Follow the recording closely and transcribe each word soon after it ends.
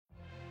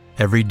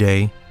Every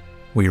day,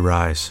 we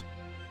rise,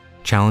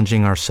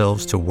 challenging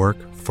ourselves to work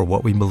for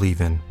what we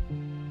believe in.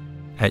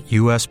 At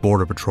U.S.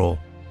 Border Patrol,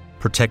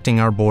 protecting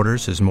our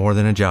borders is more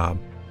than a job.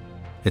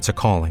 It's a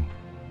calling.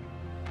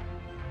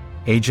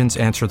 Agents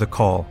answer the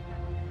call,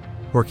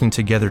 working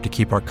together to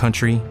keep our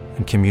country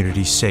and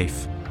communities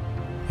safe.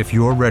 If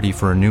you're ready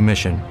for a new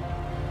mission,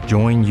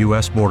 join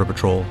U.S. Border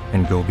Patrol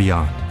and go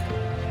beyond.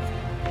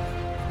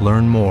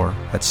 Learn more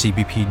at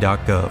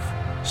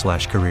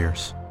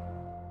cbp.gov/careers.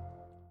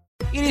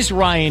 It is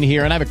Ryan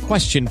here, and I have a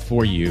question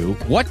for you.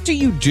 What do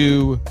you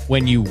do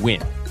when you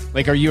win?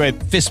 Like, are you a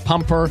fist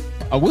pumper,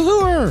 a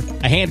woo-hooer,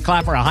 a hand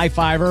clapper, a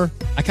high-fiver?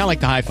 I kind of like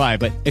the high-five,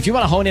 but if you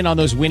want to hone in on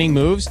those winning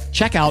moves,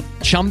 check out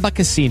Chumba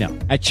Casino.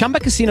 At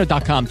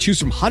ChumbaCasino.com, choose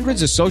from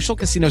hundreds of social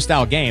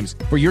casino-style games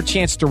for your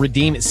chance to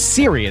redeem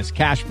serious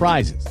cash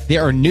prizes.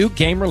 There are new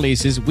game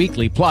releases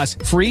weekly, plus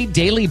free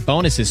daily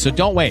bonuses, so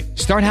don't wait.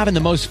 Start having the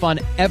most fun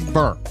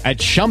ever at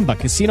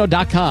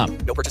ChumbaCasino.com.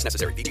 No purchase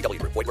necessary. VGW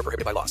Group. Void where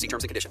prohibited by law. See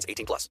terms and conditions.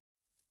 18+.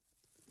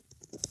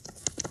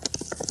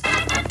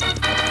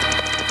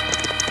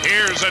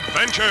 Here's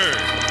adventure.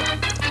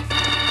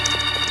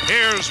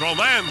 Here's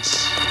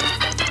romance.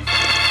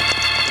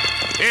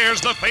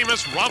 Here's the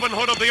famous Robin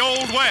Hood of the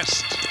Old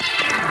West.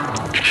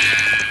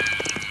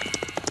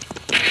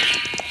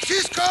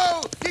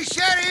 Cisco, the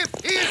sheriff,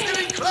 he is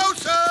getting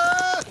closer.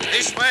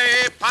 This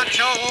way,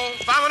 Pancho,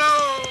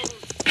 vámonos.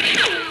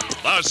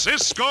 The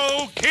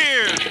Cisco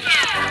Kid.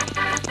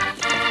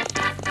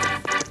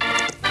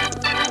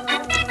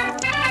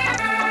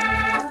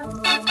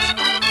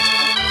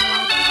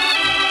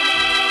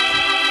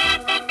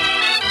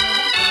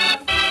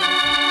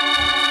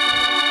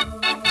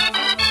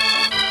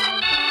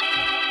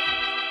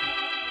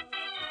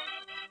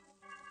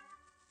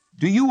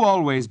 Do you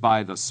always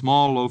buy the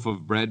small loaf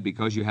of bread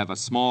because you have a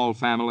small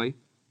family?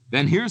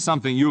 Then here's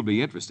something you'll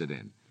be interested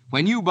in.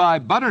 When you buy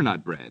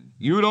butternut bread,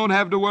 you don't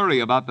have to worry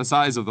about the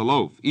size of the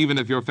loaf, even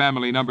if your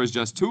family number's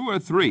just 2 or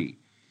 3.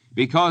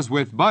 Because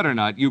with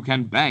butternut, you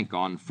can bank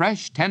on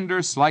fresh,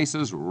 tender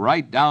slices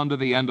right down to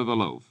the end of the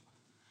loaf.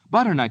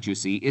 Butternut, you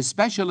see, is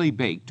specially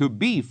baked to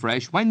be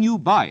fresh when you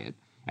buy it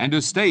and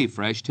to stay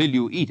fresh till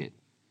you eat it.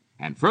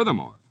 And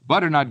furthermore,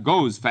 butternut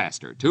goes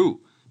faster,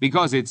 too,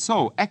 because it's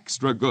so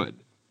extra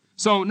good.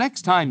 So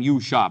next time you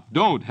shop,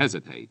 don't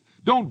hesitate.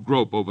 Don't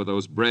grope over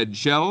those bread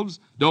shelves.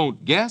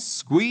 Don't guess,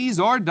 squeeze,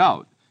 or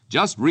doubt.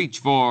 Just reach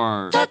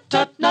for... Tut,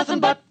 tut, nothing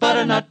but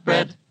butternut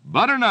bread.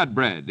 Butternut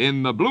bread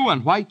in the blue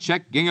and white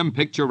check gingham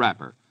picture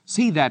wrapper.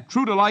 See that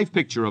true-to-life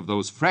picture of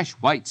those fresh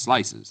white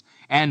slices.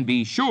 And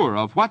be sure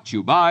of what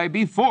you buy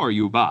before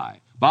you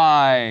buy.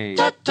 Buy...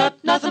 Tut,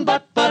 tut, nothing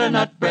but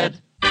butternut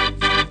bread.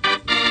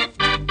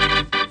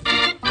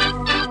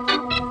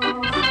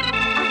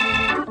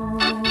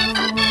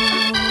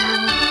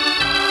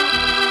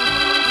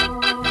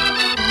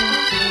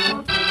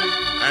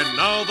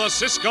 The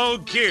Cisco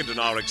Kid in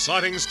our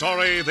exciting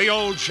story, The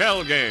Old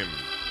Shell Game.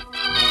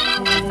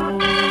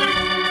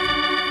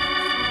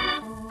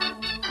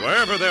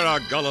 Wherever there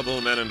are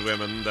gullible men and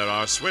women, there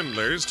are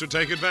swindlers to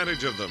take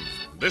advantage of them.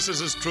 This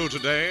is as true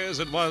today as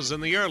it was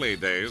in the early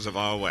days of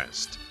our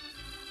West.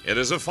 It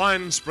is a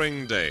fine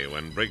spring day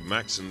when Brig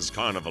Maxon's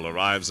carnival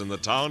arrives in the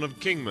town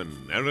of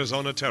Kingman,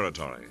 Arizona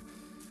Territory.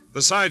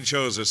 The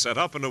sideshows are set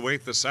up and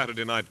await the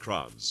Saturday night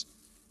crowds.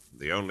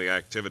 The only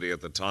activity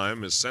at the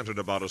time is centered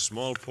about a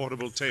small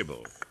portable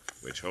table,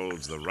 which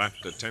holds the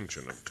rapt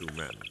attention of 2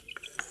 men.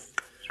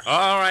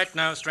 All right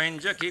now,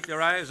 stranger, keep your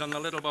eyes on the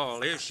little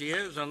ball. Here she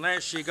is, and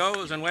there she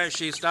goes, and where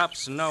she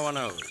stops, no one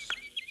knows.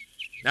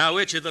 Now,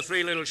 which of the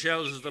 3 little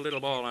shells is the little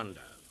ball under?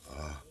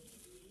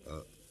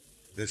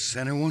 The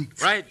center one?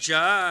 Right,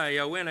 Ja.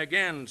 You win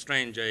again,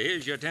 stranger.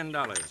 Here's your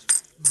 $10.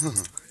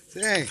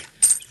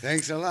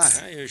 Thanks a lot.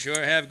 Well, you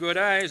sure have good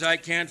eyes. I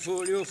can't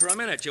fool you for a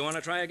minute. You want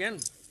to try again?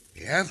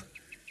 Yeah?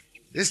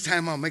 This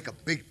time I'll make a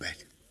big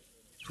bet.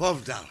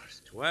 $12.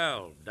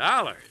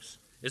 $12?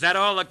 Is that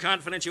all the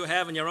confidence you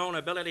have in your own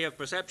ability of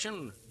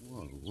perception?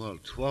 Well,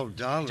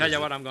 $12... Tell you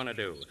what I'm going to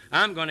do.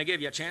 I'm going to give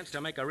you a chance to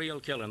make a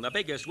real killing, the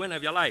biggest win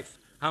of your life.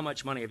 How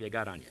much money have you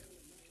got on you?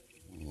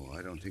 Oh,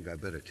 I don't think I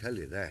better tell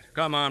you that.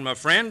 Come on, my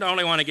friend. I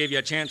only want to give you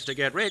a chance to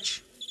get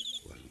rich.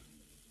 Well,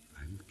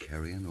 I'm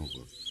carrying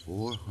over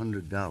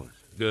 $400.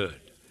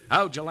 Good.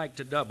 How'd you like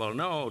to double,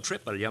 no,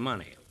 triple your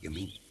money? You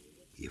mean...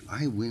 if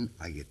I win,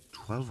 I get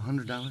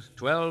 $1,200?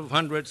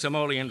 1,200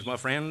 simoleons, my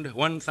friend.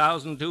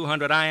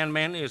 1,200 Iron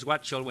Men is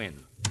what you'll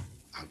win.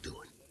 I'll do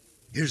it.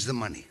 Here's the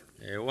money.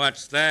 Hey,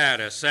 what's that,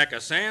 a sack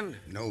of sand?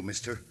 No,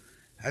 mister.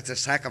 That's a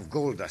sack of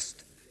gold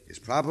dust. It's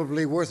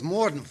probably worth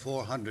more than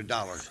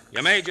 $400.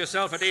 You made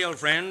yourself a deal,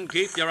 friend.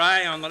 Keep your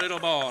eye on the little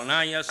ball.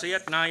 Now you see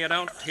it, now you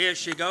don't. Here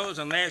she goes,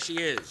 and there she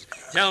is.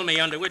 Tell me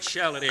under which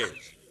shell it is.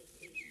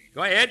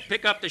 Go ahead,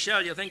 pick up the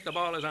shell you think the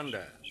ball is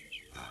under.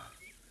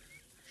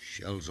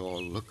 Shells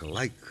all look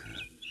alike.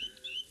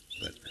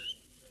 But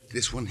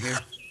this one here?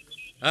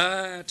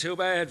 Too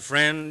bad,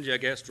 friend. You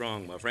guessed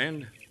wrong, my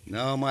friend.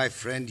 No, my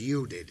friend,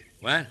 you did.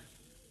 What?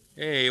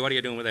 Hey, what are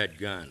you doing with that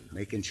gun?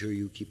 Making sure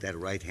you keep that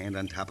right hand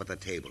on top of the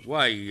table.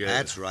 Why,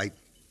 That's right.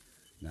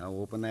 Now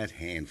open that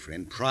hand,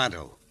 friend,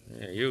 pronto.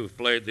 Yeah, you've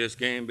played this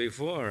game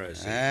before, I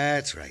see.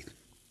 That's right.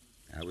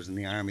 I was in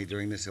the Army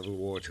during the Civil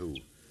War, too.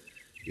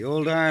 The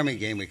old Army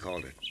game, we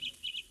called it.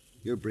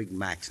 You're Brig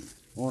Maxon,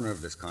 owner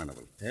of this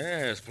carnival.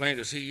 Yeah, it's plain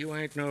to see you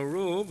ain't no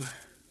rube.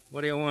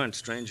 What do you want,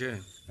 stranger?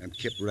 I'm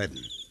Kip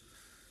Redden.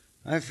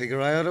 I figure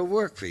I ought to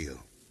work for you.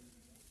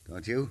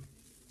 Don't you?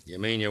 You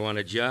mean you want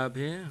a job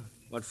here?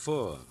 What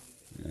for?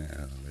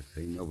 Well, let's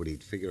say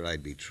nobody'd figure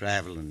I'd be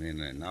traveling in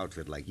an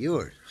outfit like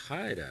yours.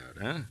 Hideout,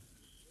 huh?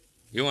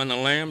 You on the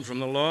lam from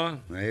the law?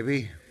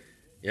 Maybe.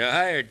 You're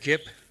hired,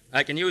 Kip.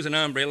 I can use an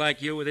hombre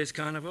like you with this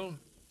carnival.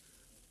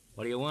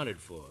 What do you want it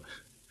for?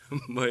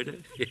 Murder?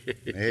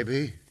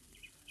 Maybe.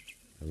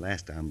 The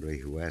last hombre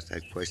who asked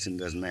that question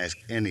doesn't ask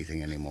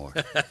anything anymore.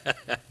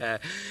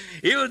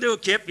 You'll do,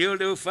 Kip. You'll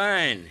do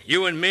fine.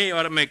 You and me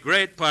ought to make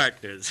great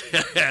partners.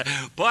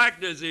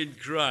 Partners in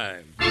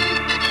crime.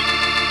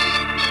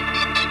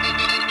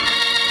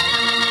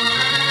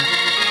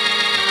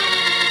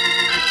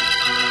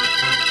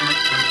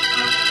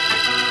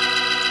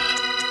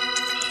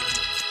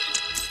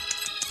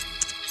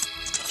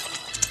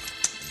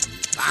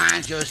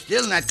 Pancho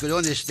still not could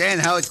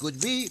understand how it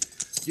could be.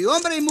 The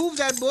hombre moved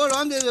that ball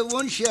under the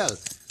one shell,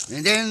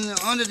 and then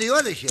under the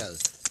other shell,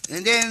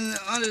 and then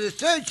under the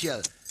third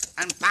shell.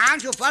 And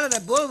Pancho followed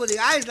the ball with the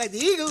eyes like the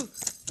eagle,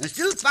 and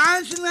still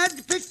Pancho not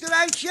picked the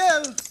right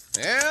shell.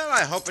 Well,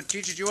 I hope it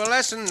teaches you a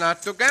lesson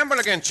not to gamble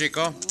again,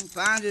 Chico.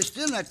 Pancho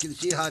still not can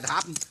see how it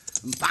happened.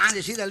 And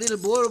Pancho see that little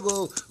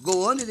ball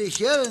go under the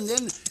shell, and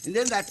then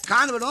that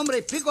carnival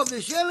hombre pick up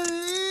the shell, and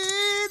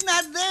it's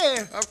not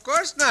there. Of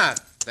course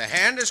not. The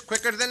hand is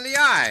quicker than the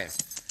eye.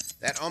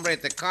 That hombre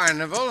at the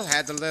carnival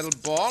had the little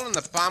ball in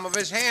the palm of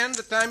his hand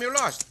the time you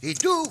lost. He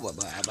do?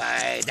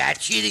 That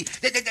cheating.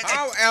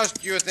 How else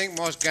do you think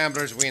most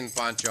gamblers win,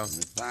 Pancho?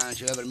 If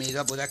Pancho ever meet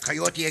up with that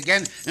coyote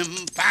again,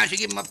 Pancho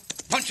give him a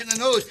punch in the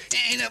nose,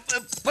 and a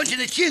punch in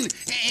the chin,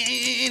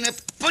 and a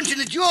punch in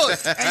the jaw.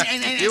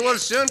 You will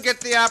soon get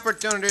the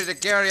opportunity to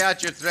carry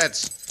out your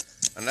threats.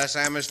 Unless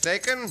I'm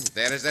mistaken,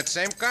 there is that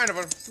same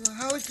carnival. Well,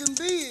 how it can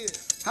be?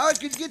 How it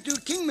could get to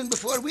Kingman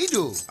before we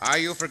do? Are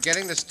you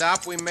forgetting the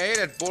stop we made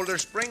at Boulder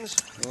Springs?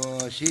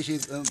 Oh,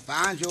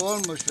 Pancho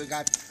almost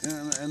forgot.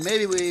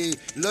 Maybe we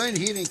learned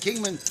here in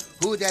Kingman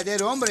who that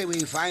dead hombre we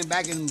find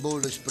back in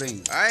Boulder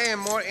Springs. I am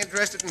more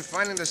interested in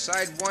finding the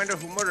sidewinder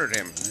who murdered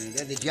him.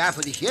 That's the job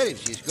for the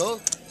sheriff, Cisco.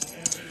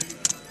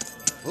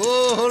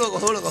 Ho.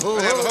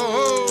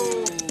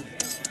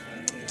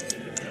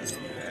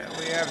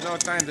 We have no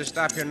time to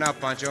stop here now,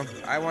 Pancho.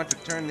 I want to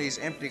turn these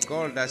empty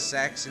gold dust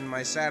sacks in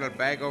my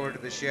saddlebag over to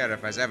the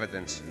sheriff as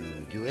evidence.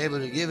 You're able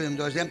to give him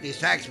those empty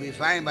sacks we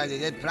find by the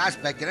dead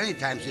prospect at any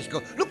time,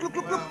 Cisco. Look.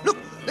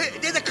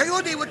 There's a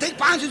coyote will take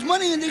Pancho's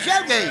money in the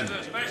shell game. There's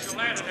a special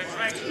added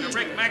attraction to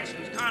Brig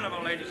Maxon's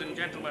carnival, ladies and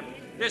gentlemen.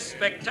 This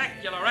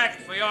spectacular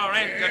act for your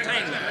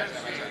entertainment.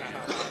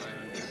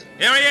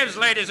 Here he is,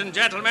 ladies and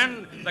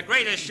gentlemen, the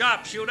greatest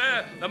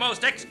sharpshooter, the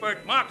most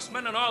expert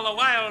marksman in all the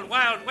wild,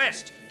 wild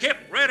West, Kip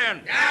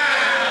Redden.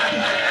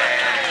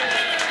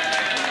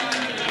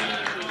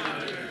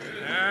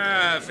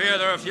 I fear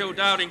there are a few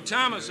doubting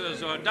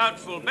Thomases or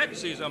doubtful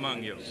Betsy's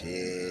among you.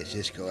 Si,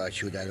 Cisco, I'll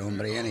shoot that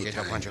hombre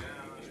anytime. Pancho.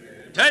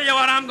 Tell you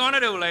what I'm going to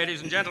do,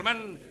 ladies and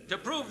gentlemen. To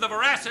prove the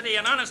veracity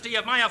and honesty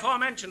of my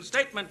aforementioned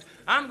statement,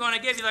 I'm going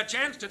to give you the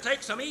chance to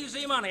take some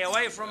easy money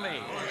away from me.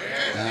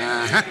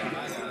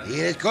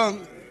 Here it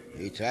comes.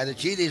 He tried to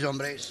cheat these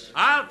hombres.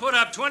 I'll put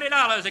up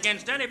 $20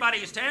 against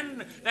anybody's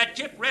 10 that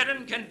Kip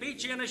Redden can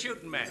beat you in a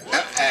shooting match.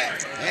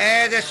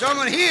 There's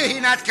someone here he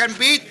not can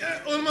beat.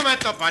 Un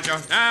momento, Pancho.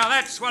 Now,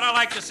 that's what I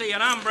like to see,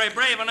 an hombre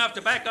brave enough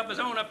to back up his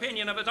own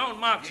opinion of his own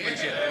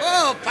marksmanship.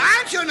 Oh,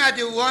 Pancho not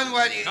the one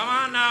what... Come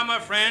on now, my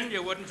friend.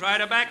 You wouldn't try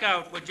to back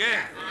out, would you?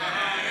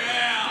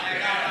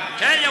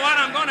 Tell you what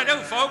I'm going to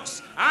do,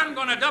 folks. I'm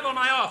going to double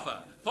my offer.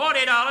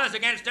 $40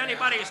 against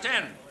anybody's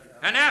 10.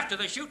 And after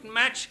the shooting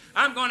match,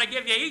 I'm going to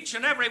give you each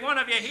and every one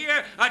of you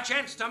here a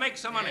chance to make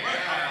some money.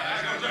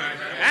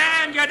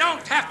 And you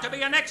don't have to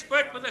be an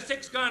expert with a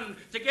 6-gun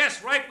to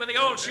guess right with the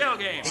old shell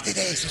game.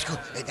 Hey, Cisco,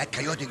 that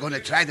coyote going to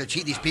try to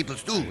cheat these people,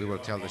 too. We will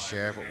tell the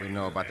sheriff what we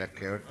know about that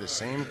coyote at the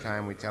same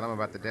time we tell him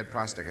about the dead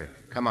prostitute.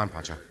 Come on,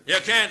 Pancho. You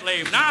can't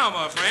leave now,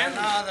 my friend.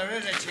 No, there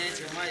is a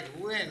chance you might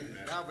win.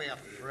 Don't be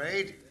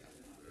afraid.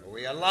 Were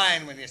you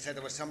lying when you said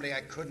there was somebody I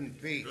couldn't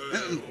beat?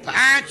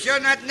 Pancho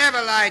not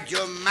never lied,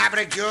 you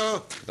maverick,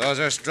 Joe. Those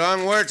are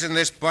strong words in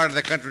this part of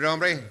the country,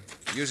 hombre.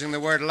 Using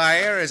the word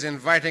liar is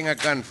inviting a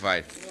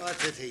gunfight.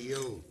 What's it to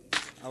you?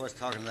 I was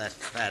talking to that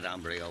fat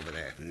hombre over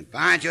there.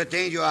 Pancho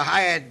thinks you're a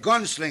hired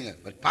gunslinger,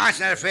 but Pancho's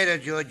not afraid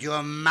of you, you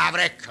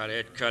maverick. Cut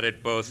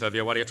it, both of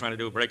you. What are you trying to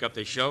do, break up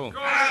the show? It'll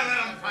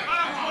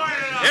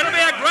be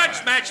a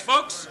grudge match,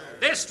 folks.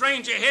 This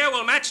stranger here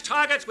will match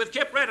targets with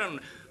Kip Redden.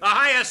 The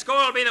highest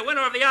score will be the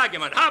winner of the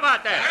argument. How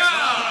about that?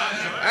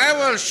 I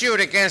will shoot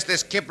against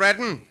this Kip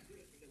Redden.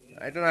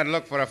 I do not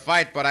look for a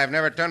fight, but I've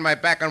never turned my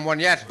back on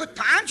one yet. But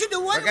Pancho, the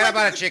one... Forget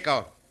about it,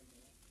 Chico.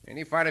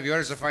 Any fight of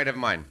yours is a fight of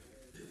mine.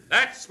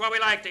 That's what we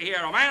like to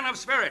hear, a man of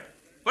spirit.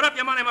 Put up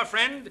your money, my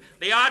friend.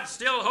 The odds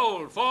still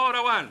hold,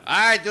 4-1.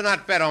 I do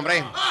not bet, hombre.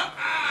 If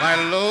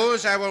I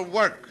lose, I will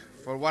work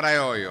for what I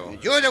owe you.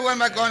 You're the one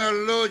that's going to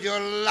lose, you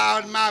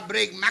loud-mouthed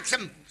brig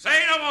Maxim.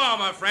 Say no more,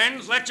 my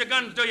friends. Let your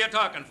guns do your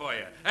talking for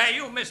you. Hey,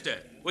 you, mister,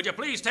 would you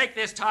please take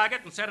this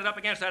target and set it up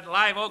against that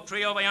live oak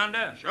tree over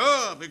yonder? Sure,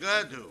 I'll be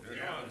glad to.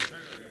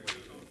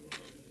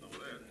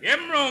 Give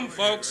 'em room,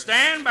 folks.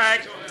 Stand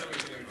back.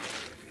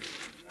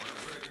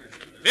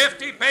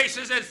 50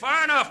 paces is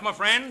far enough, my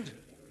friend.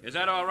 Is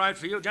that all right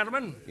for you,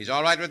 gentlemen? He's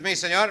all right with me,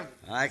 senor.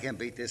 I can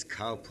beat this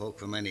cowpoke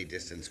from any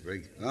distance,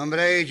 Brig.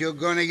 Hombres, you're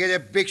going to get a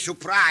big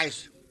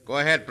surprise. Go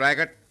ahead,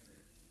 Braggart.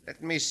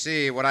 Let me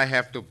see what I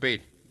have to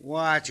beat.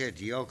 Watch it,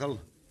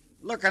 yokel.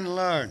 Look and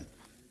learn.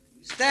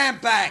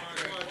 Stand back.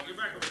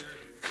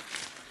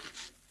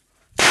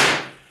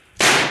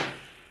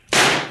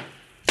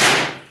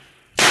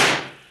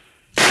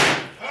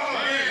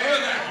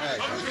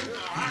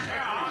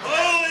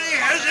 Holy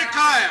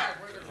Hezekiah!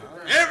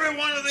 Every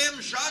one of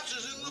them shots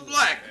is in the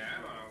black.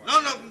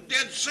 None of them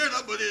dead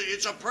center, but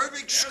it's a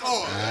perfect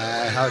score.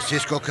 How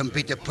Cisco can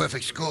beat the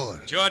perfect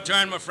score. It's your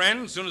turn, my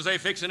friend, as soon as they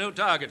fix a new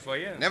target for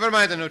you. Never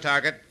mind the new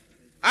target.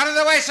 Out of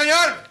the way,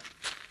 senor!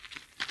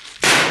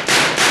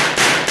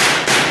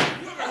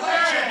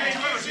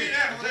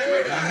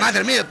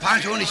 Madre mia,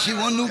 Pancho only see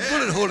one new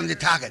bullet hole in the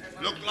target.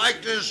 Look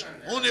like there's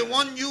only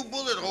one new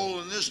bullet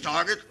hole in this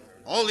target.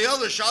 All the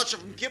other shots are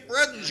from Kip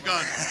Redden's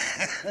gun.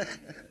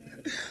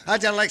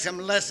 How'd you like some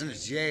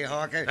lessons,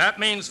 Jayhawker? That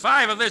means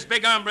 5 of this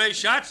big hombre's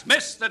shots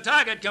missed the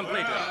target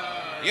completely.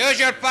 Use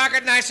your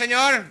pocket knife,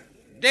 senor.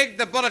 Dig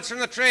the bullets from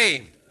the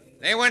tree.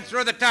 They went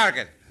through the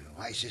target.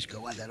 Why Cisco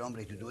want that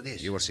hombre to do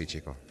this? You will see,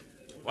 Chico.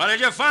 What did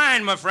you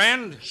find, my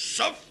friend?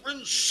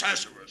 Suffering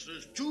sassafras.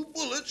 There's 2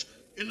 bullets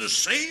in the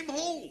same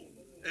hole.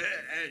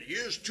 And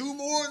here's 2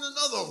 more in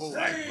another hole.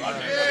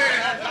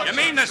 You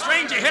mean the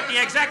stranger hit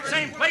the exact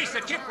same place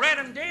that Kip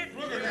Redden did?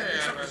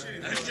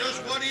 That's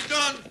just what he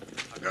done.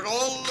 I got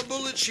all the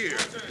bullets here.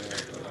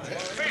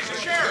 Face the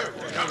sheriff.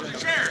 Come to the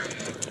sheriff.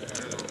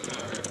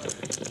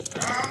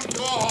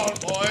 Go on,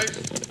 boys.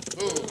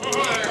 Oh,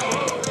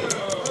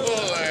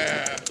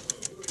 there.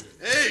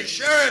 Hey,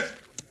 Sheriff.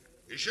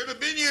 You should have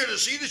been here to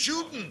see the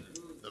shooting.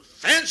 The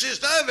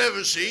fanciest I've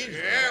ever seen.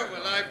 Yeah,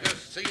 well, I've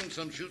just seen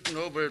some shooting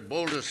over at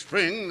Boulder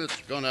Spring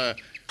that's gonna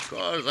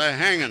cause a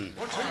hanging.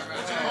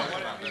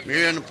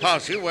 Me and the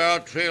posse were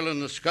out trailing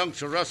the skunks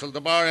who rustled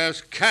the bar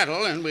as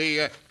cattle, and we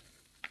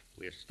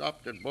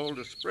stopped at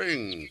Boulder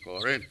Spring,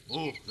 Corey.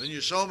 Oh, then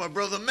you saw my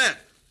brother Matt.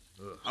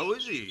 How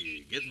is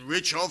he? Getting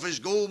rich off his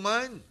gold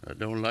mine? I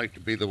don't like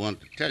to be the one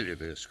to tell you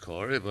this,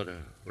 Corey, but I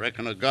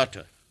reckon I got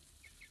to.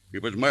 He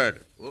was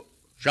murdered. What?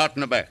 Shot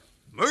in the back.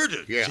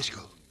 Murdered? Yeah.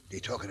 Cisco, they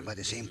talking about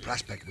the same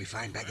prospect we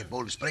find back at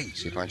Boulder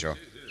Springs. See, Pancho.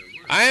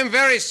 I am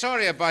very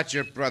sorry about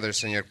your brother,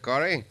 Senor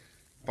Corey.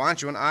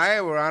 Pancho and I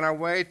were on our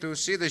way to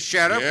see the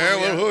sheriff. Yeah,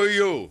 well, who are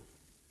you?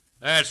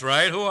 That's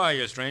right. Who are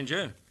you,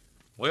 stranger?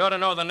 We ought to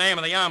know the name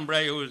of the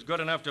hombre who's good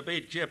enough to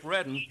beat Kip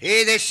Redden.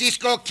 Hey, the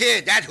Cisco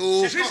Kid, that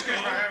who?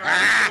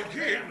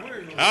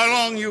 How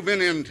long you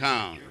been in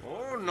town?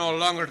 Oh, no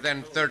longer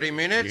than 30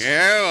 minutes.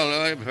 Yeah,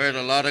 well, I've heard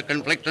a lot of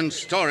conflicting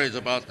stories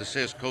about the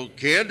Cisco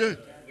Kid.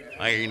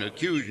 I ain't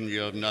accusing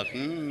you of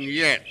nothing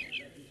yet.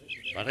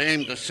 But I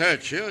aim to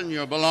search you and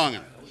your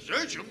belongings.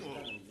 Search him?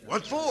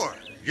 What for?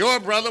 Your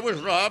brother was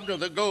robbed of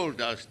the gold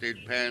dust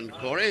he'd panned,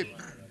 Corey.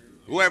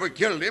 Whoever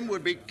killed him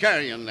would be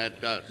carrying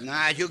that dust.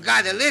 Nah, you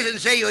gotta listen,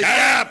 say you...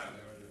 Shut up!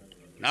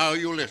 Now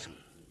you listen.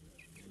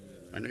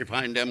 When they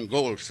find them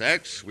gold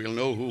sacks, we'll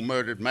know who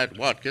murdered Matt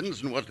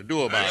Watkins and what to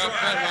do about it.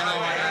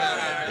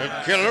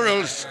 The killer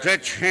will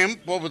stretch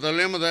hemp over the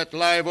limb of that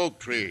live oak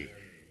tree.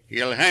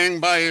 He'll hang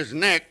by his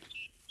neck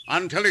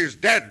until he's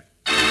dead.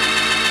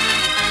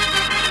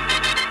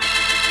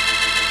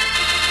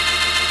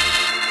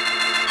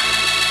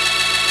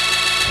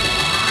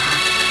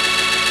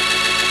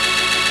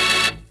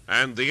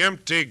 And the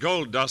empty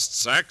gold dust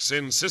sacks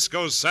in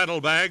Cisco's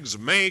saddlebags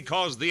may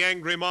cause the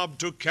angry mob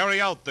to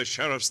carry out the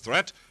sheriff's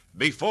threat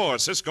before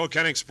Cisco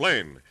can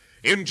explain.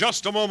 In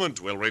just a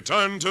moment, we'll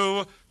return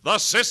to the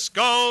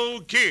Cisco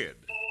Kid.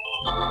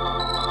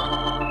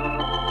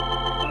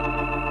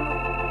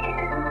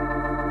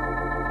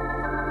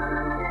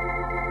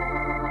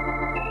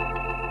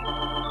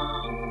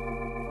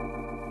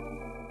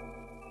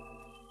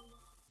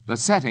 The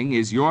setting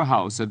is your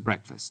house at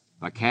breakfast.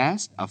 The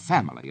cast, a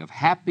family of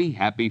happy,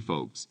 happy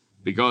folks.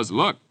 Because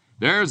look,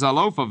 there's a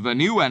loaf of the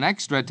new and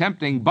extra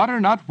tempting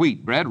butternut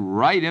wheat bread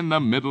right in the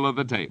middle of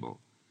the table.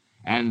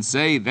 And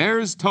say,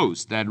 there's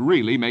toast that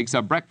really makes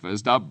a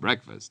breakfast.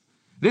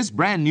 This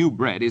brand new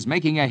bread is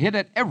making a hit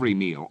at every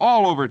meal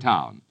all over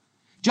town.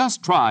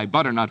 Just try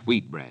butternut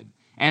wheat bread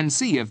and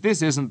see if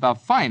this isn't the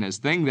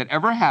finest thing that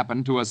ever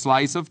happened to a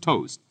slice of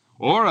toast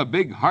or a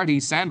big hearty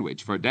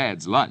sandwich for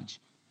Dad's lunch.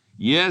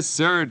 Yes,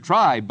 sir,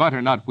 try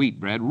butternut wheat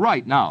bread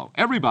right now.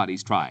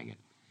 Everybody's trying it.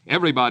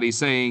 Everybody's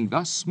saying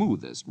the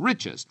smoothest,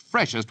 richest,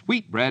 freshest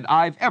wheat bread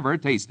I've ever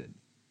tasted.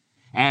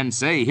 And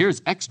say,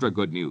 here's extra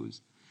good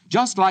news.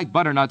 Just like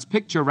butternut's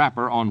picture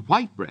wrapper on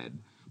white bread,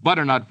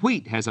 Butternut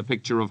Wheat has a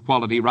picture of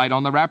quality right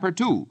on the wrapper,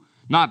 too.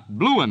 Not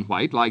blue and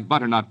white like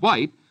Butternut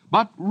White,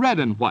 but red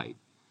and white.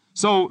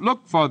 So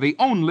look for the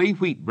only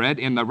wheat bread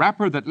in the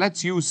wrapper that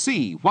lets you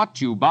see what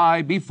you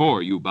buy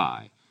before you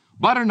buy.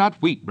 Butternut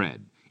Wheat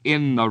Bread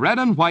in the red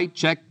and white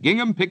check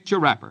gingham picture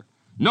wrapper.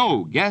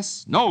 No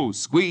guess, no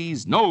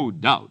squeeze, no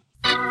doubt.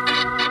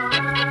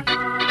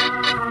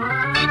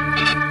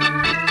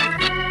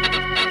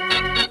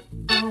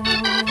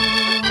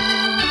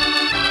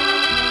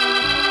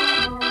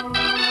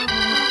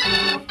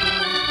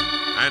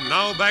 And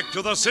now back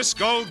to the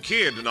Cisco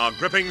Kid in our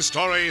gripping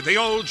story, The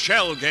Old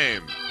Shell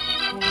Game.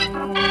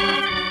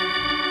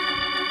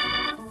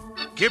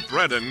 Kip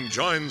Redden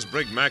joins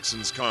Brig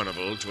Maxon's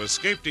carnival to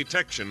escape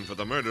detection for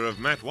the murder of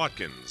Matt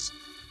Watkins.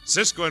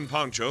 Cisco and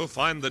Pancho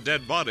find the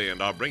dead body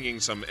and are bringing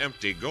some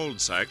empty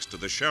gold sacks to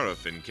the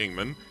sheriff in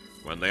Kingman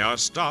when they are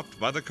stopped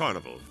by the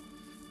carnival.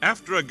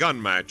 After a gun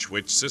match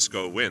which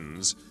Cisco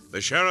wins,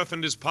 the sheriff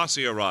and his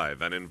posse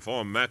arrive and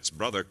inform Matt's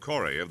brother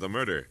Corey of the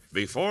murder.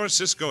 Before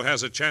Cisco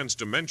has a chance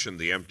to mention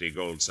the empty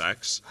gold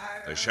sacks,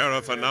 the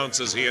sheriff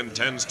announces he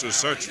intends to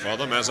search for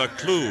them as a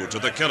clue to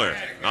the killer.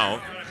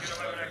 Now,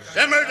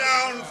 simmer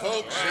down,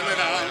 folks, simmer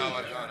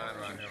down.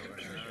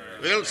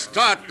 We'll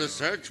start the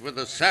search with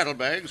the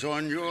saddlebags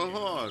on your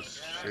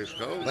horse,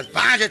 Cisco. But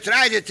Pancho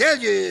tried to tell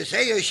you,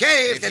 say you're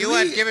sheriff. If you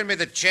had given me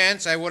the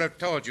chance, I would have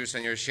told you,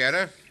 Senor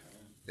Sheriff,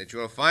 that you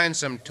will find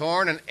some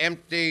torn and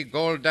empty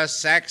gold dust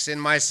sacks in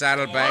my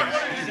saddlebags.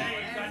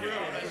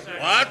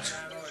 What?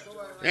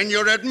 Then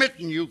you're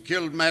admitting you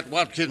killed Matt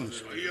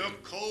Watkins. You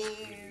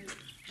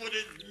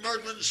cold-footed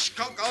murdering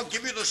skunk. I'll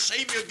give you the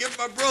same you give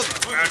my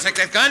brother. I'll take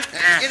that gun.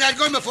 Get that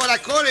gun before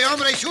that Corey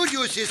hombre shoot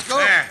you, Cisco.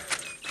 There.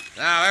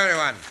 Now,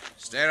 everyone,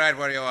 stay right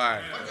where you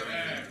are.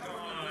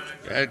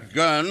 That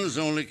gun's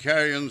only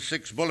carrying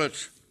 6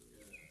 bullets.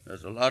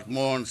 There's a lot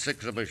more than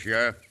 6 of us,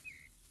 Sheriff.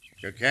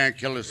 You can't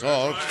kill us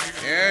all.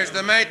 Here's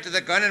the mate to the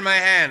gun in my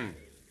hand.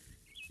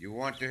 You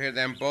want to hear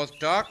them both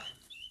talk?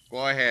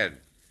 Go ahead.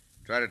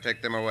 Try to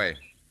take them away.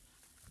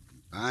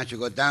 Pancho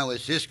go down with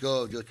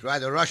Cisco if you try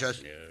to rush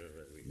us.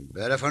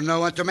 Better for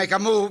no one to make a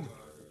move.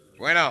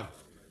 Bueno,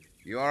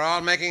 you are all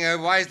making a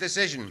wise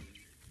decision.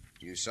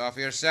 You saw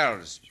for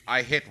yourselves.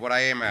 I hit what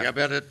I aim at. You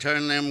better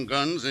turn them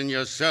guns and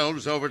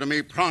yourselves over to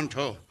me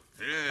pronto.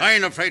 Yeah. I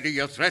ain't afraid of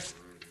your threat.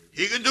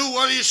 He can do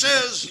what he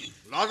says.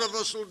 A lot of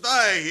us will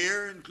die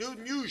here,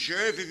 including you,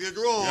 Sheriff, if you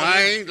draw on I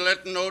me. ain't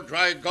letting no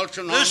dry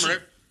gulching Listen,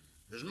 hombre.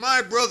 it's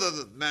my brother,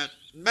 Matt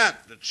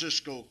that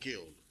Cisco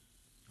killed.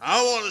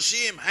 I want to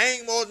see him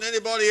hang more than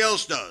anybody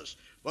else does.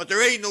 But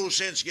there ain't no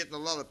sense getting a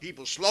lot of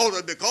people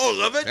slaughtered because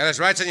of it. That is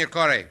right, Senor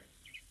Corey.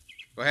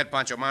 Go ahead,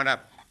 Pancho. Mount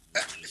up.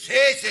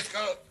 Say,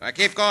 Cisco. I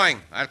keep going.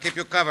 I'll keep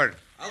you covered.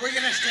 Are we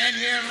going to stand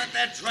here and let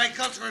that dry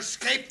culture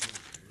escape?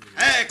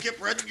 Hey, Kip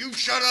Redden, you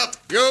shut up.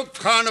 You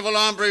carnival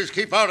hombres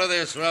keep out of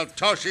this or I'll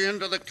toss you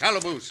into the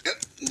calaboose.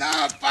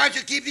 Now,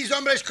 Pancho, keep these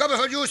hombres covered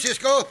for you,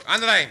 Cisco.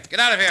 Andale,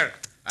 get out of here.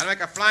 I'll make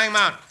a flying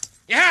mount.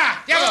 Yeah,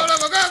 Go, go,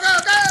 go, go.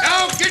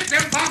 Now get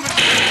them bombers.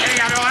 There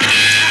you go.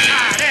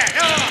 There,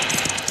 go.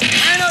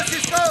 I know,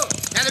 Cisco.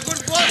 And a good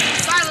force from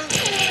silence.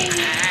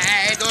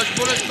 Hey, those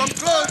bullets come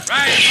close.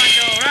 Right,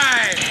 Pancho,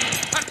 right.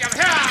 Up,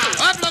 here.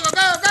 Up, loco,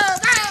 go, go,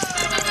 go.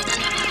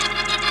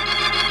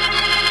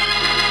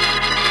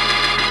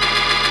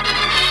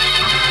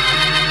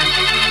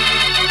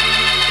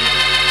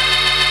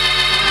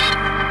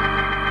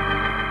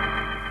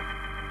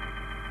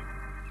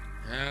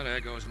 Well, there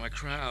goes my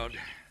crowd.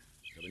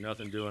 There'll be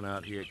nothing doing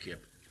out here,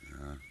 Kip.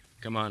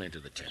 Come on into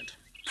the tent.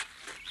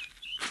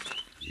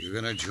 You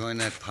gonna join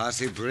that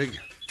posse, Brig?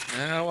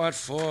 Now, what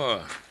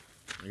for?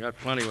 You got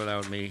plenty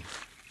without me.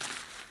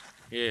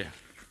 Here,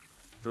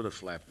 through the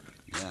flap.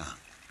 Yeah.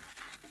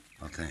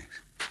 Oh,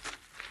 thanks.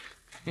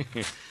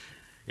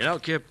 You know,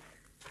 Kip,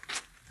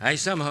 I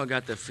somehow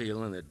got the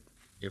feeling that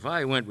if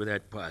I went with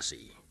that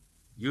posse,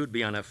 you'd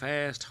be on a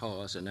fast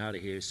horse and out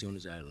of here as soon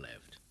as I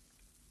left.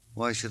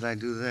 Why should I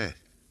do that?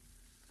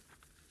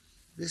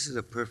 This is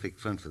a perfect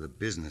front for the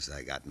business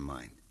I got in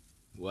mind.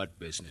 What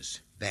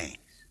business? Banks.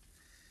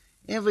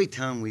 Every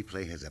town we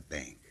play has a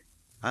bank.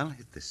 I'll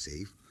hit the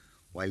safe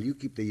while you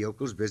keep the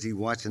yokels busy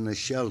watching the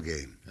shell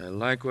game. I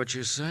like what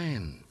you're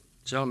saying.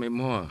 Tell me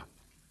more.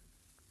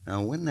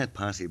 Now, when that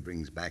posse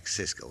brings back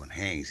Cisco and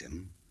hangs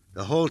him,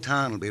 the whole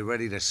town will be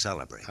ready to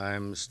celebrate.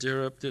 I'm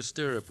stirrup to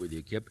stirrup with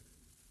you, Kip.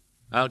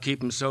 I'll keep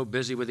them so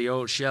busy with the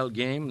old shell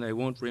game they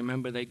won't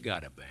remember they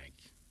got a bank.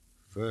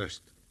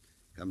 First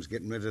comes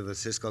getting rid of the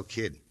Cisco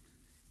Kid.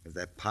 If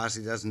that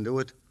posse doesn't do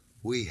it,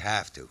 we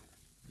have to.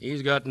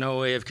 He's got no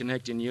way of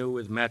connecting you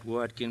with Matt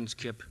Watkins,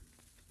 Kip.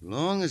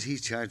 Long as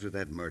he's charged with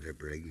that murder,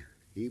 Brig,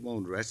 he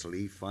won't rest till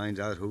he finds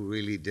out who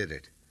really did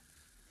it.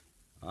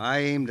 I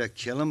aim to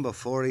kill him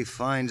before he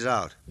finds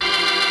out.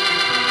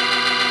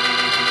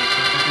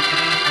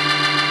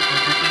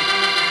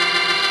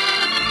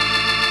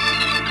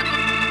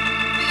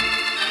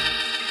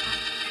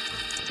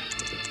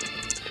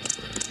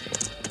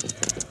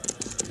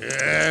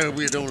 Yeah,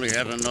 we'd only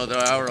had another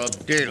hour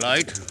of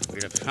daylight.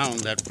 We'd have found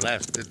that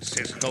blasted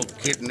Cisco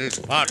Kid and his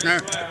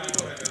partner.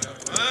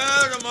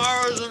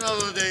 Tomorrow's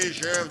another day,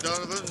 Sheriff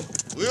Donovan.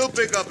 We'll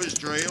pick up his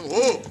trail.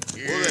 Whoa!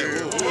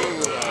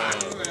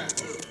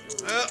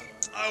 Well,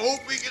 I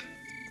hope we can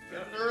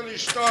get an early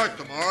start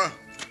tomorrow. As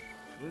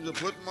soon as I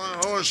put my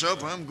horse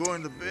up, I'm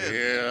going to bed.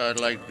 Yeah, I'd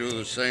like to do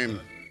the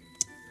same.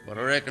 But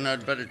I reckon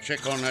I'd better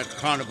check on that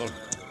carnival.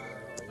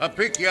 I'll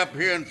pick you up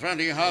here in front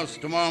of your house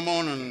tomorrow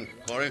morning,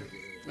 Corey.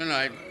 Good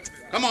night.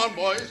 Come on,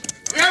 boys.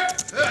 Yep.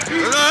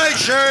 Good night,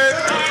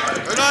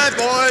 Sheriff. Good night,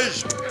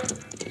 boys.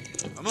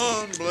 Come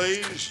on,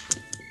 Blaze.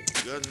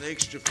 Got an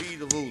extra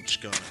feed of oats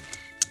coming.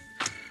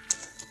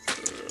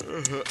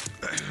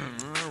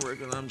 I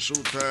reckon I'm so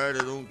tired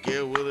I don't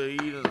care whether I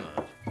eat or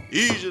not.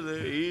 Easy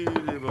there, easy,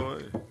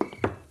 boy.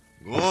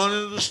 Go on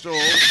into the store.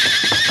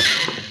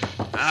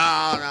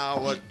 Now,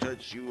 what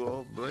touched you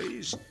off,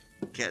 Blaze?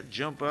 Cat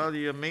jump out of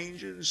your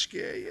manger and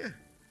scare you?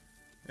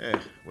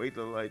 Wait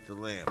till I light the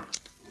lamp.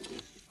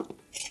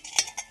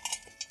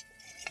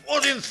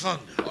 What in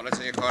thunder? Oh,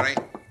 listen here, Corey.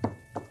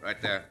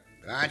 Right there.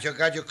 Pancho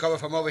got you covered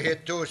from over here,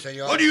 too,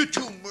 senor. What do you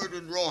two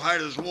murdering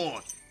rawhiders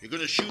want? You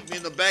gonna shoot me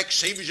in the back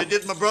same as you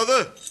did my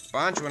brother?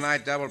 Pancho and I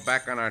doubled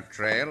back on our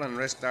trail and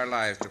risked our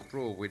lives to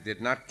prove we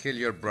did not kill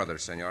your brother,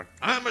 senor.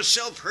 I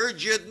myself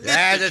heard you admit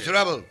That's the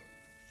trouble.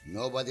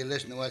 Nobody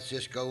listen to what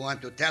Cisco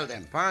want to tell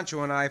them.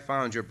 Pancho and I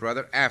found your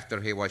brother after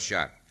he was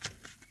shot.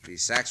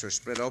 These sacks were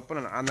split open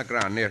and on the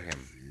ground near him.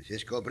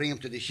 Cisco bring him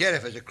to the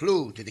sheriff as a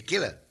clue to the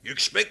killer. You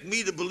expect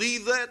me to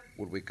believe that?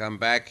 Would we come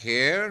back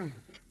here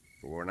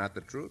if it were not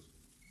the truth?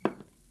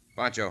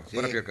 Pancho,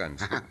 put up your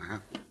guns.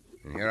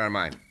 And here are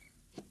mine.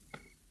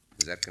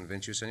 Does that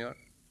convince you, senor?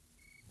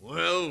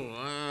 Well,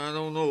 I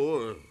don't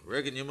know. I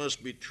reckon you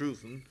must be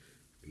truthing.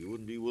 You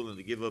wouldn't be willing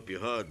to give up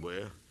your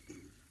hardware.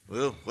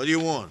 Well, what do you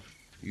want?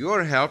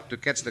 Your help to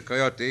catch the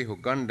coyote who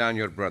gunned down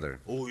your brother.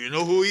 Oh, you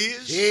know who he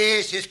is?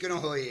 Yes, Cisco know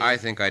who he is. I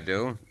think I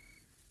do.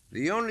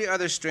 The only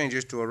other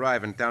strangers to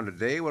arrive in town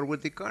today were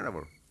with the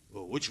carnival.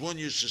 Well, which one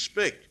you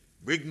suspect?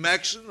 Brig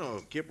Maxon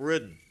or Kip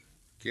Redden?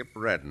 Kip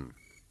Redden.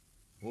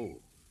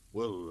 Oh,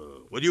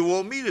 well, what do you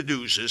want me to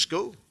do,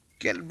 Cisco?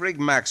 Get Brig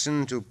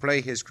Maxon to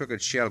play his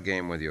crooked shell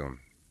game with you.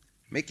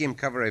 Make him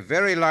cover a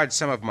very large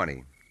sum of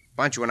money.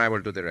 Pancho and I will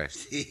do the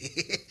rest.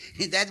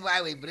 That's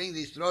why we bring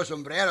these throw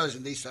sombreros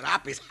and these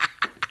serapes.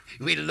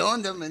 We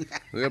loan them and...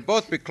 We will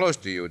both be close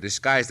to you,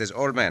 disguised as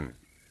old men.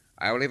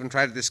 I will even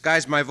try to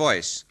disguise my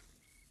voice.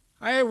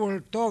 I will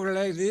talk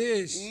like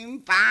this.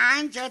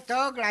 Pancho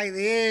talk like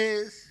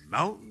this.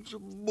 Mountains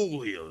of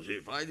molehills.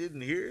 If I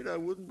didn't hear it, I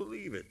wouldn't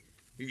believe it.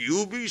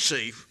 You'll be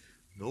safe.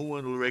 No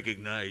one will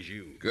recognize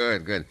you.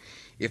 Good, good.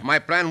 If my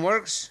plan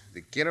works,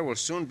 the killer will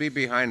soon be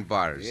behind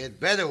bars. It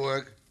better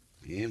work.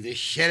 If the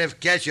sheriff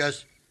catch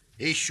us,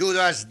 he shoot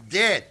us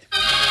dead.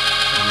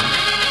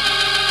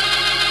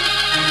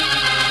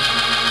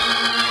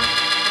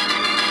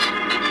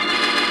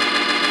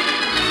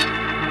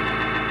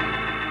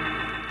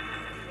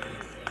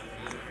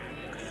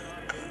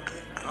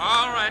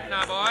 All right,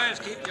 now, boys,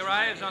 keep your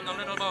eyes on the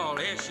little ball.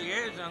 Here she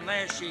is, and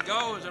there she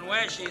goes, and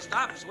where she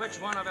stops,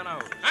 which one of you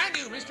knows? I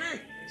do, mister.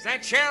 It's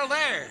that shell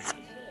there.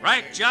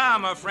 Right jaw,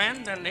 my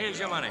friend, and here's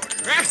your money.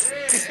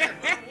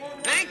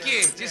 Thank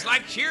you. Just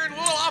like shearing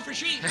wool off a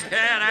sheep.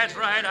 Yeah, that's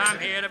right. I'm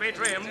here to be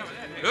trimmed.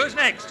 Who's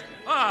next?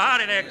 Oh,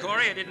 howdy there,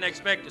 Corey. I didn't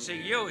expect to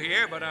see you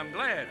here, but I'm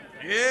glad.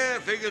 Yeah,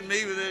 figured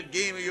maybe that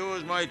game of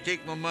yours might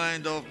take my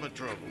mind off my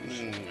troubles.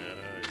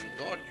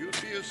 Thought you'd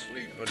be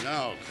asleep by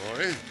now,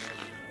 Corey.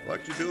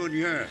 What you doing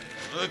here?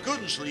 I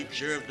couldn't sleep,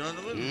 Sheriff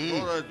Donovan.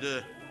 Thought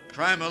I'd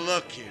try my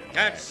luck here.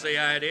 That's the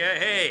idea.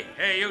 Hey,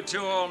 you two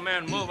old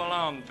men, move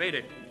along. Beat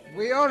it.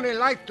 We only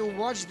like to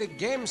watch the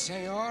game,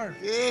 senor.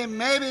 Yeah,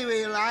 maybe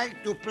we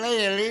like to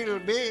play a little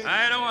bit.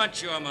 I don't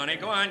want your money.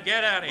 Go on,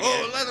 get out of here.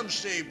 Oh, let them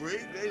stay,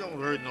 Brig. They don't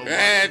hurt nobody.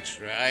 That's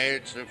right.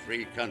 It's a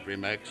free country,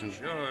 Maxon.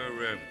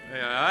 Sure.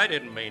 I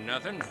didn't mean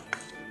nothing.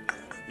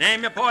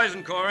 Name your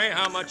poison, Corey.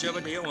 How much of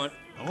it do you want?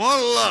 I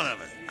want a lot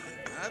of it.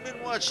 I've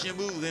been watching you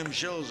move them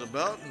shells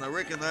about, and I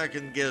reckon I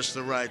can guess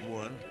the right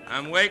one.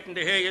 I'm waiting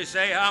to hear you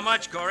say how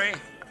much, Corey.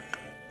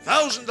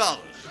 $1,000.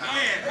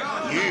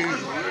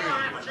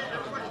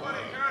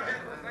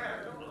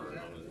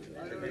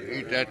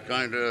 Ain't that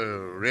kind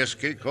of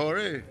risky,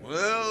 Corey?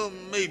 Well,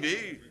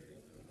 maybe.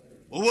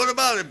 Well, what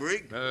about it,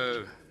 Brig?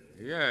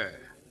 Yeah.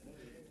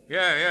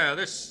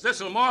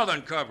 This'll more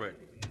than cover it.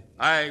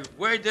 I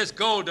weighed this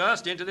gold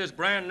dust into this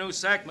brand new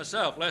sack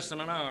myself less than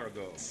an hour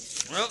ago.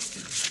 Well,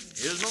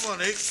 here's my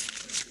money.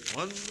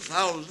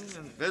 1,000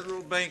 in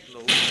federal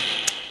banknotes.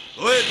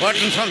 Go ahead. What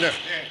in thunder?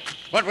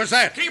 What was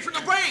that? Came from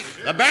the bank.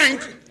 The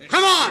bank?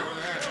 Come on!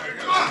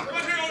 Come on,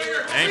 let's get over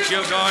here. Ain't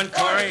you going,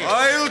 Corey?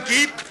 I'll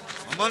keep.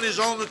 My money's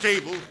on the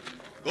table.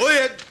 Go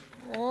ahead.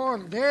 Oh,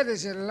 that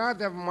is a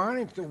lot of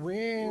money to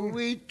win.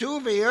 We too,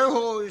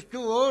 Viejo is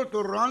too old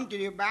to run to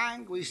the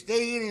bank. We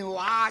stay here and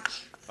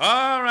watch.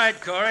 All right,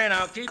 Corey,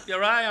 now keep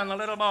your eye on the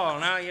little ball.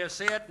 Now you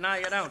see it, now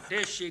you don't.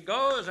 There she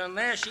goes, and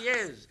there she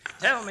is.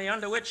 Tell me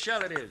under which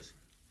shell it is.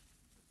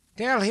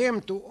 Tell him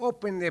to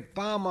open the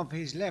palm of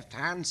his left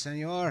hand,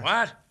 senor.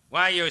 What?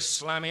 Why, you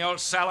slimy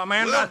old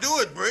salamander. Well, do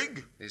it,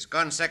 Brig. This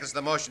gun seconds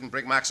the motion,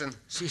 Brig Maxon.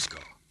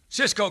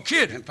 Cisco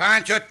Kid. And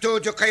Pancho,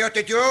 too, you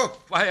coyote, you?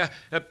 Why,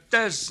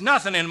 there's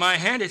nothing in my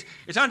hand.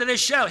 It's under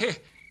this shell. Here,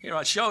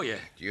 I'll show you.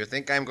 Do you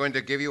think I'm going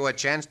to give you a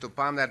chance to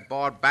palm that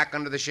ball back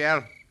under the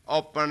shell?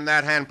 Open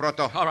that hand,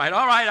 Proto. All right.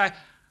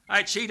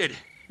 I cheated.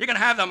 You can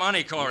have the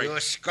money, Corey. You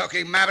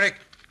skulking maverick.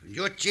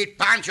 You cheat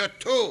Pancho,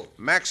 too.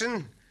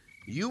 Maxon,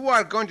 you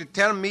are going to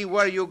tell me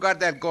where you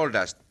got that gold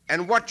dust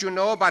and what you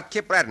know about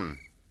Kip Redden.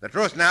 The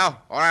truth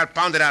now, or I'll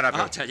pound it out of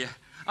you.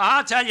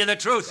 I'll tell you the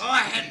truth. Go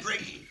ahead,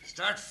 Briggy.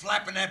 Start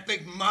flapping that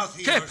big mouth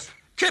of yours.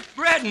 Kip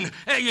Redden.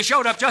 You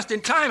showed up just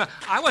in time.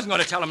 I wasn't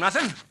going to tell him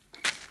nothing.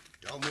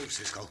 Don't move,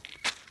 Cisco.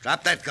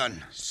 Drop that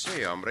gun.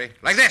 Si, hombre.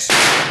 Like this.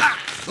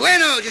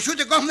 Bueno, you shoot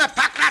the gun from the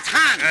pack rat's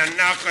hand. And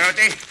now,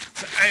 Coyote,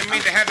 I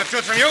mean to have the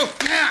truth from you.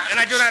 And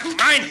I do that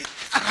mind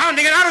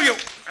pounding it out of you.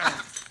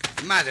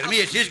 Madre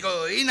mia,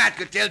 Cisco, he not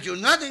could tell you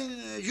nothing.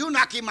 You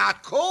knock him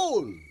out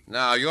cold.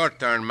 Now, your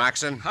turn,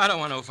 Maxon. I don't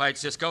want to fight,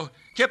 Cisco.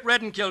 Kip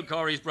Redden killed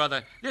Corey's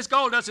brother. This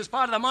gold dust is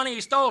part of the money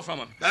he stole from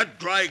him. That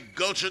dry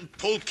gulching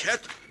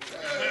polecat.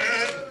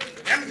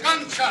 Them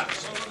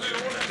gunshots.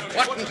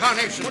 What in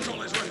tarnation?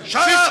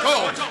 Shut up!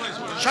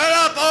 Shut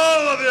up,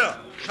 all of you!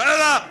 Shut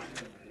up!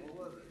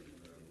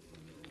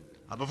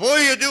 Now, before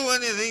you do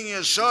anything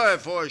you're sorry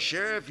for,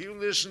 Sheriff, you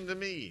listen to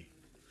me.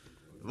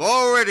 I've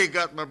already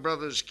got my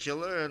brother's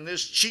killer and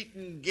this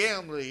cheating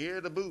gambler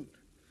here to boot.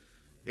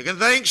 You can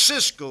thank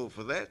Cisco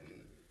for that.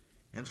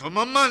 And for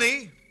my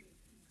money,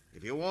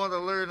 if you want to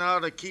learn how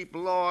to keep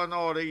law and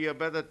order, you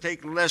better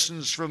take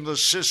lessons from the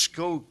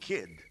Cisco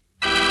Kid.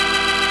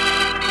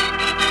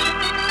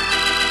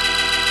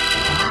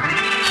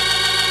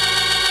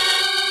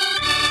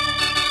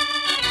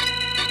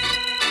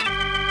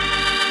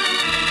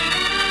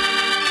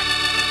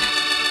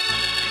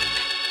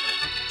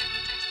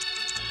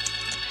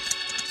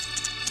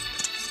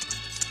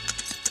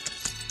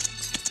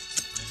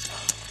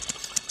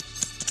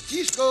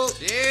 Cisco.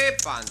 Si,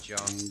 Pancho.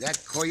 And that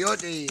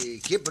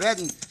coyote, Kip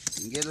Redden,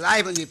 can get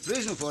life in the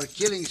prison for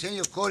killing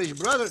Senor Corey's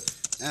brother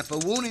and for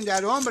wounding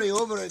that hombre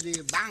over at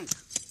the bank.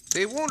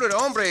 The wounded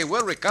hombre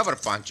will recover,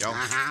 Pancho.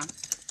 Uh-huh.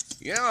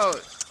 You know,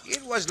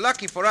 it was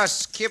lucky for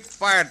us Kip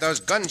fired those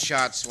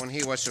gunshots when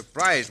he was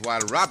surprised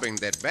while robbing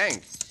that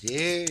bank.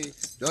 See,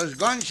 those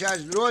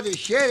gunshots draw the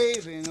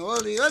sheriff and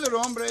all the other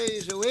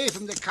hombres away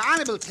from the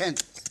carnival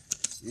tent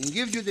and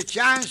gives you the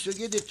chance to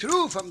get the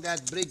truth from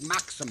that Brig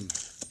Maxim.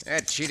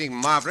 That cheating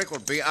maverick will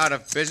be out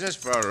of business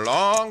for a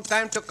long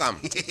time to come.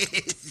 They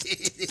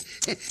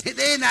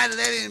not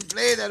let him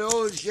play that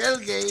old shell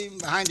game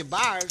behind the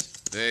bars.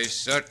 They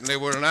certainly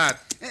will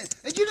not.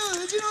 You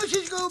know,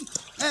 Cisco,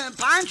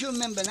 Pancho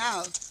remember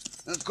now.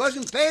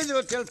 Cousin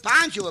Pedro tell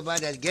Pancho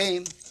about that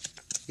game.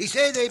 He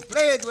said they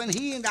play it when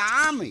he in the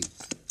army.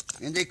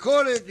 And they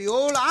call it the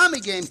old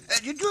army game.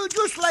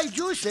 Just like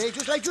you say.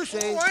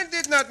 Oh, I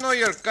did not know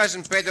your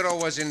cousin Pedro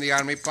was in the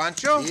army,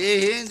 Pancho. Yeah,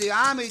 he in the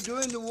army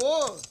during the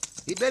war.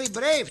 He very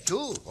brave,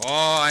 too.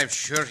 Oh, I'm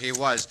sure he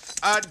was.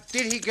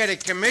 Did he get a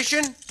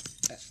commission?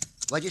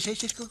 What'd you say,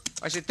 Cisco?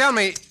 I said, tell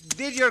me,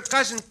 did your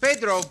cousin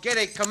Pedro get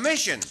a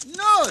commission?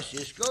 No,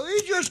 Cisco.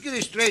 He just get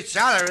a straight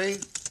salary.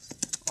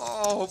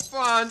 Oh,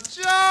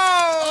 Pancho!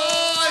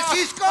 Oh,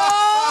 Cisco!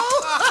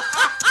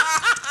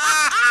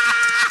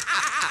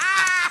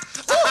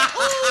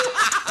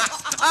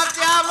 ¡Al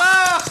diablo!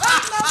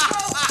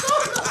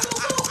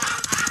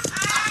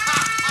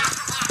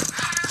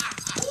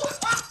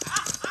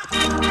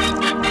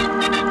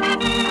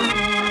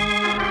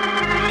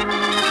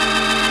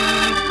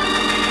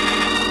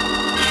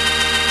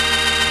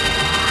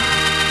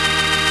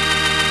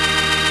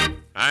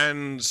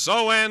 And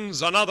so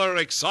ends another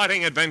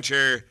exciting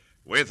adventure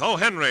with O.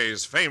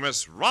 Henry's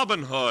famous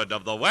Robin Hood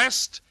of the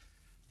West,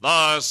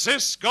 the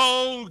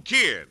Cisco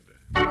Kid.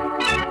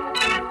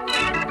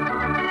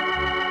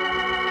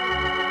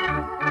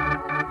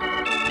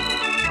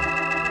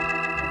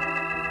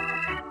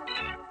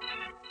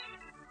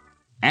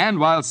 And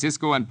while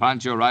Cisco and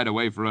Pancho ride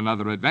away for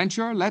another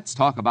adventure, let's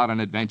talk about an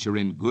adventure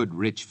in good,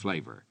 rich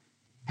flavor.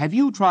 Have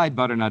you tried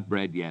butternut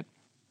bread yet?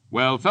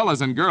 Well,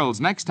 fellas and girls,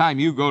 next time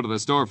you go to the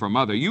store for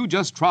Mother, you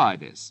just try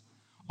this.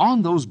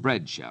 On those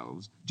bread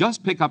shelves,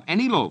 just pick up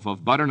any loaf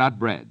of butternut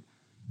bread.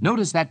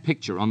 Notice that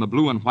picture on the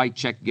blue and white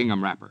check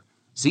gingham wrapper.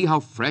 See how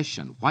fresh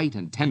and white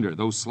and tender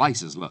those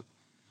slices look.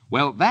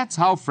 Well, that's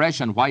how fresh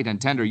and white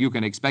and tender you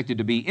can expect it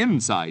to be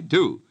inside,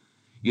 too.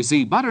 You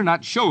see,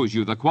 butternut shows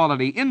you the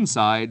quality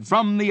inside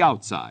from the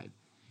outside.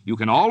 You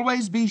can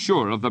always be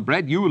sure of the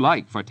bread you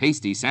like for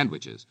tasty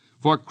sandwiches,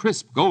 for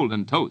crisp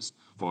golden toast,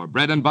 for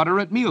bread and butter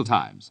at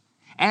mealtimes.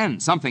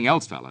 And something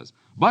else, fellas,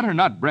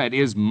 butternut bread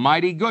is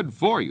mighty good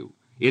for you.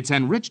 It's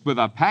enriched with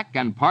a pack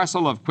and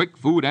parcel of quick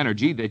food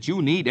energy that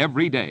you need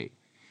every day.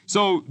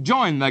 So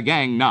join the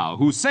gang now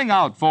who sing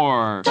out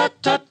for...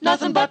 Tut, tut,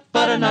 nothing but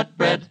butternut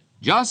bread.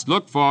 Just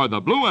look for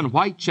the blue and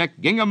white check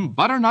gingham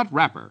butternut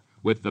wrapper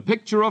with the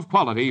picture of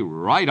quality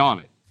right on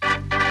it.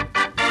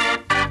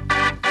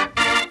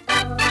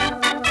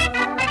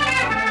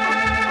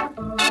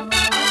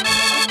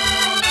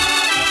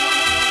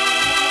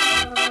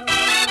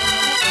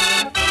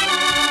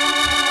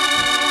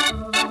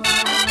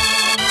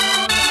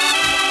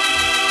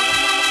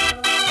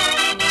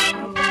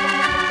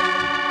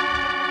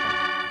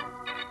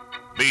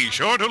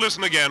 sure to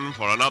listen again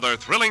for another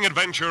thrilling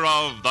adventure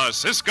of the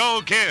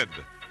Cisco Kid.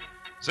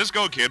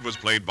 Cisco Kid was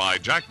played by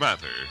Jack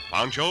Mather,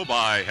 Pancho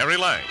by Harry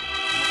Lang.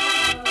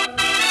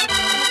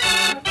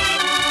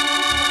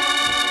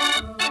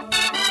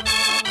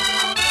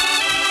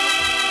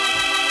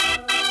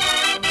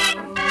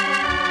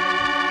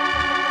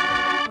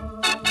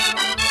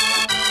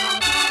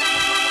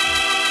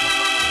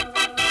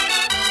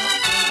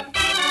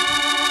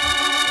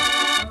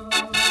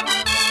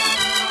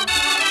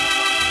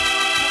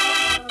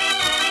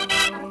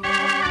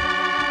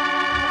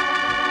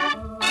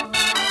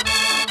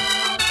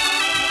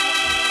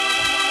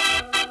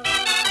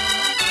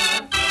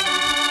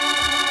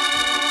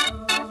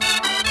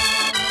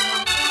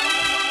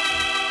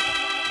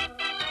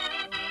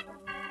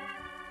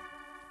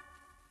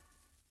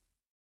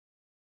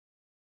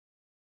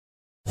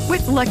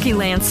 With Lucky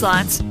Land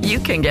Slots, you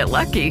can get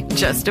lucky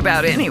just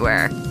about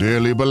anywhere.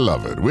 Dearly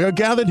beloved, we are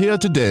gathered here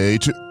today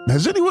to...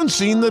 Has anyone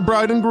seen the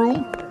bride and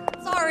groom?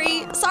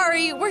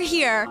 Sorry, we're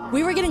here.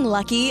 We were getting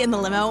lucky in the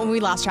limo and we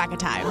lost track of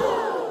time.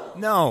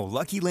 No,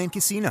 Lucky Land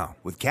Casino,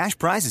 with cash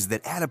prizes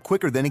that add up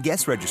quicker than a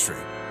guest registry.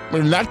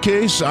 In that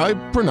case, I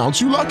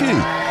pronounce you lucky.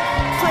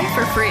 Play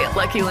for free at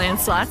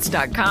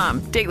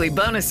LuckyLandSlots.com. Daily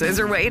bonuses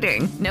are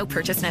waiting. No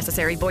purchase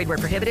necessary. Void where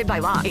prohibited by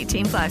law.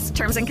 18+.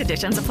 Terms and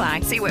conditions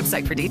apply. See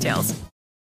website for details.